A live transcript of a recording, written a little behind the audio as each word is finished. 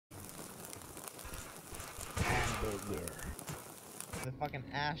Hamburger. The fucking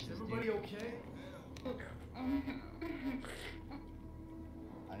ashes, dude. Everybody okay?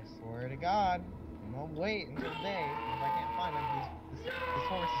 I swear to God, I'm gonna wait until day. If I can't find him, this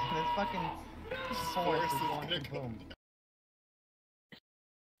horse, this fucking horse is going to boom.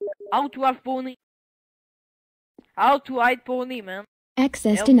 How to have pony? How to hide pony, man?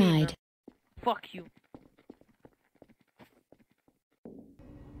 Access Help me, denied. man. Fuck you.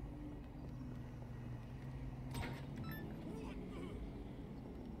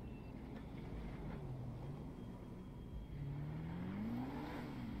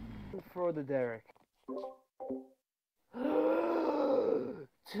 For the Derek.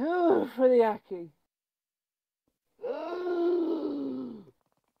 Two for the Aki.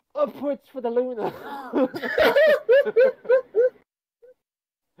 Upwards for the Luna.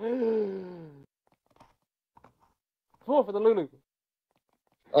 Four for the Lulu.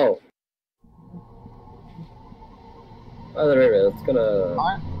 Oh. Oh, there it is. It's gonna...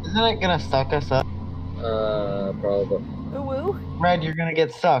 Isn't it gonna suck us up? Probably. Who will? Red, you're gonna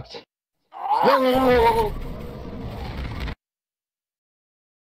get sucked. No!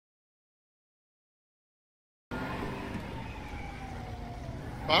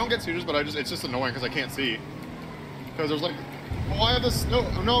 I don't get seizures, but it's just annoying because I can't see. Because there's like, oh, I have the snow.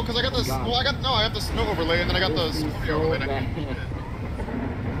 No, because I got this. Well, I have the snow overlay, and then I got the snowy overlay.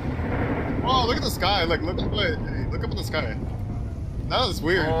 Oh, look at the sky! Like, look up at the sky. That was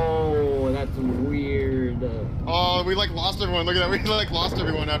weird. Oh, that's weird. Oh, we like lost everyone. Look at that. We like lost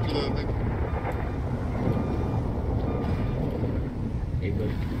everyone after the thing. Hey,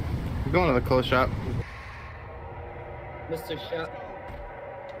 buddy. I'm going to the clothes shop. Mr. Shop.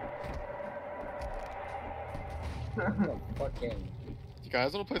 Oh, fucking. You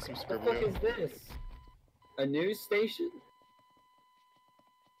guys want to play some What the fuck Scribbly? is this? A news station?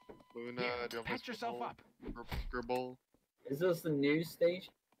 Luna, do you want to Patch yourself up. Scribble? Is this the news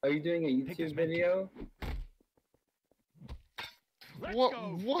station? Are you doing a YouTube video? Let's What?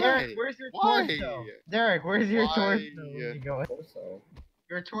 go. Why? Derek, where's your Why? torso? Derek, where's your Why? torso? Where you going? Also.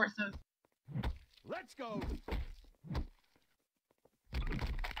 Your torso. Let's go.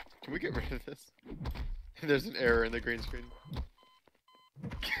 Can we get rid of this? There's an error in the green screen.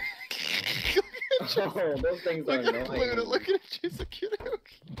 Oh, those things are Look at annoying. Luna, look at it, she's a cute.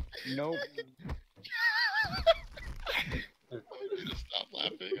 Nope. I need to stop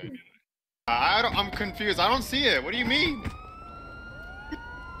laughing. I'm confused. I don't see it. What do you mean?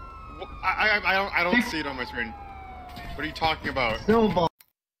 I don't see it on my screen. What are you talking about? Snowball.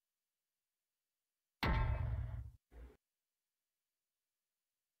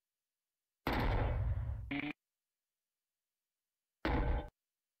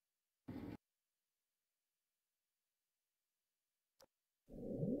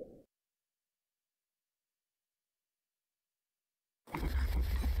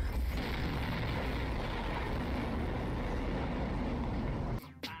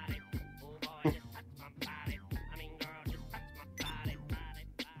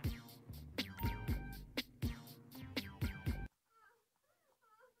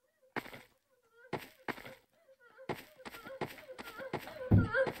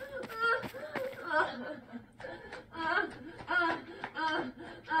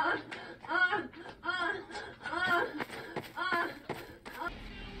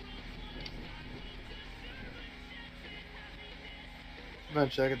 I'm not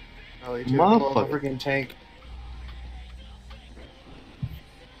checking. Motherfucker. Freaking tank.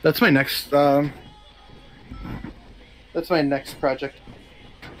 That's my next. That's my next project.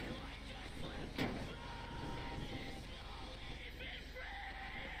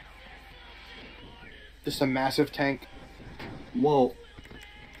 Just a massive tank. Whoa.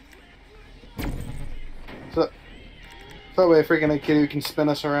 So that way, freaking akittu can spin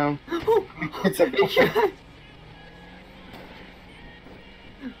us around. It's a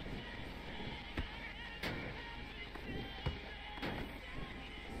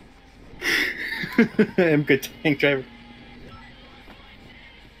I'm good tank driver.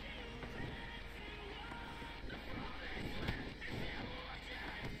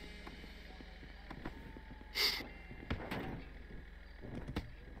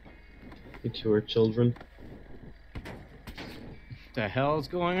 You two are children. What the hell is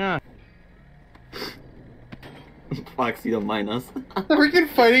going on? Foxy, don't mind us. Freaking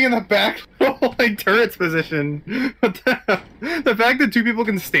fighting in the back, like turrets position. What the hell? The fact that two people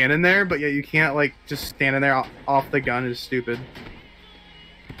can stand in there, but yet you can't like just stand in there off the gun is stupid.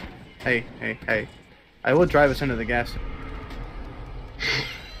 Hey, hey, hey! I will drive us into the gas.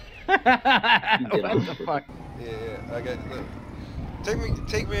 What the fuck? Yeah, I got. Look.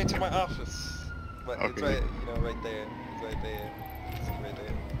 Take me into my office. But it's Okay. right, you know, right there. It's right there. It's right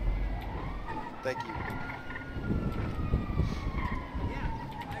there. Thank you.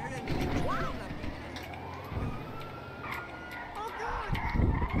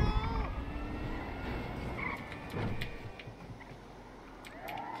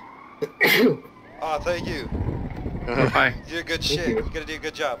 Oh, thank you. Bye. You did a good Thank shit. you. You gotta do a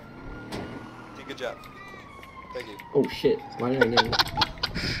good job. Do a good job. Thank you. Oh shit, why did I know?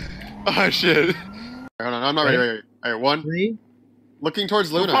 Oh shit. Hold on, I'm not ready. Wait. Alright, 1. 3. Looking towards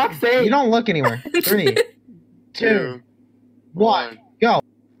For Luna. fuck's sake! You don't look anywhere. 3, 2, 1, go.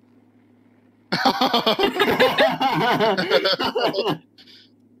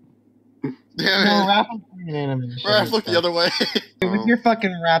 Damn No, it. Raph is doing an animation. Raph, look the other way. With your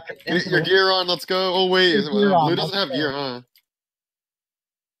fucking rap. Get your gear on, let's go. Oh wait, Get gear on, Blue doesn't let's have go. gear, huh?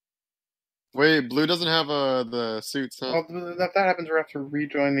 Wait, Blue doesn't have the suits, huh? Well, if that happens, we have to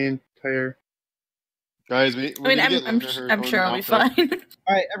rejoin the entire. Guys, we I mean, need to get I'm Luna her I'm own sure I'll be outfit. fine.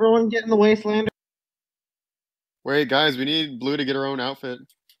 Alright, everyone get in the wasteland. Wait, guys, we need Blue to get her own outfit.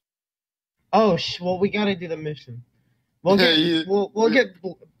 Oh, well, we gotta do the mission. We'll Yeah, get. We'll get.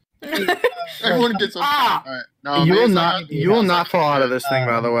 Everyone gets on. Ah! Alright, no, You me will and not. Psycho- You will not Psycho- fall out of this thing,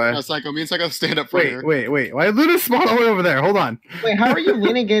 by the way. No, Psycho, me and Psycho stand up for her. Wait. Why is Luna spawn all the way over there? Hold on. Wait, how are you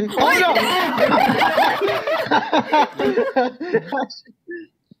leaning in? Oh no!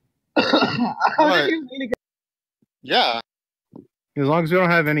 How What? are you leaning? Yeah. As long as we don't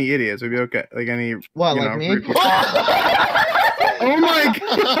have any idiots, we'll be okay. Like any. What, you like know, me? people- Oh my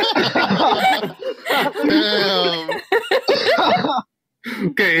god! Damn.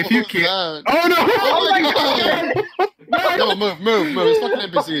 Okay, if What you was can't. that? Oh no! Oh my god! No, move. It's fucking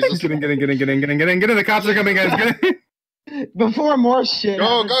NPCs. Just Get in. The cops are coming, guys. Get in. Before more shit.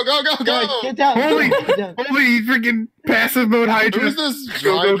 go, happens. go! Guys, get down. Holy- Get down. Holy freaking passive mode Hydra. Who's this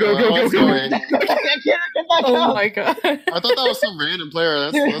Go, driver? go. That's going. I can't get back Oh out. my god. I thought that was some random player.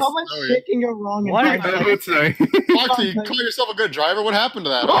 That's Dude, how much snowy. shit can go wrong in What? five I minutes? would say. Foxy, call yourself a good driver. What happened to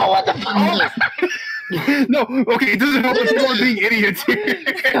that? Oh, what the fuck? No, okay, it doesn't help if people are being idiots here.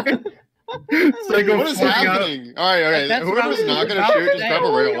 Psycho What is flipping out. happening? Alright. That's what I Whoever's was not gonna about shoot, to just grab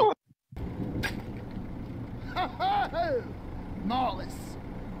a rail. Marvelous.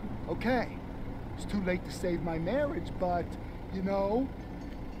 Okay. It's too late to save my marriage, but, you know,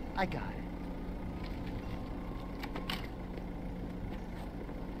 I got it.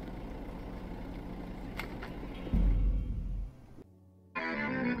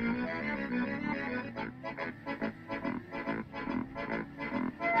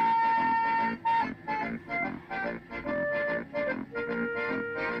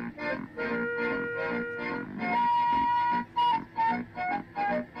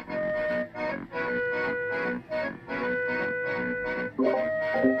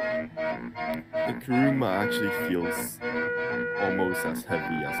 The Kuruma actually feels almost as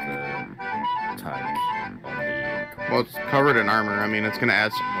heavy as the tank on the. Well, it's covered in armor. I mean, it's gonna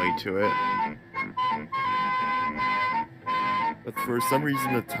add some weight to it. But for some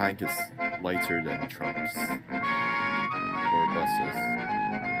reason, the tank is lighter than trucks or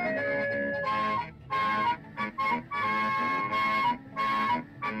buses.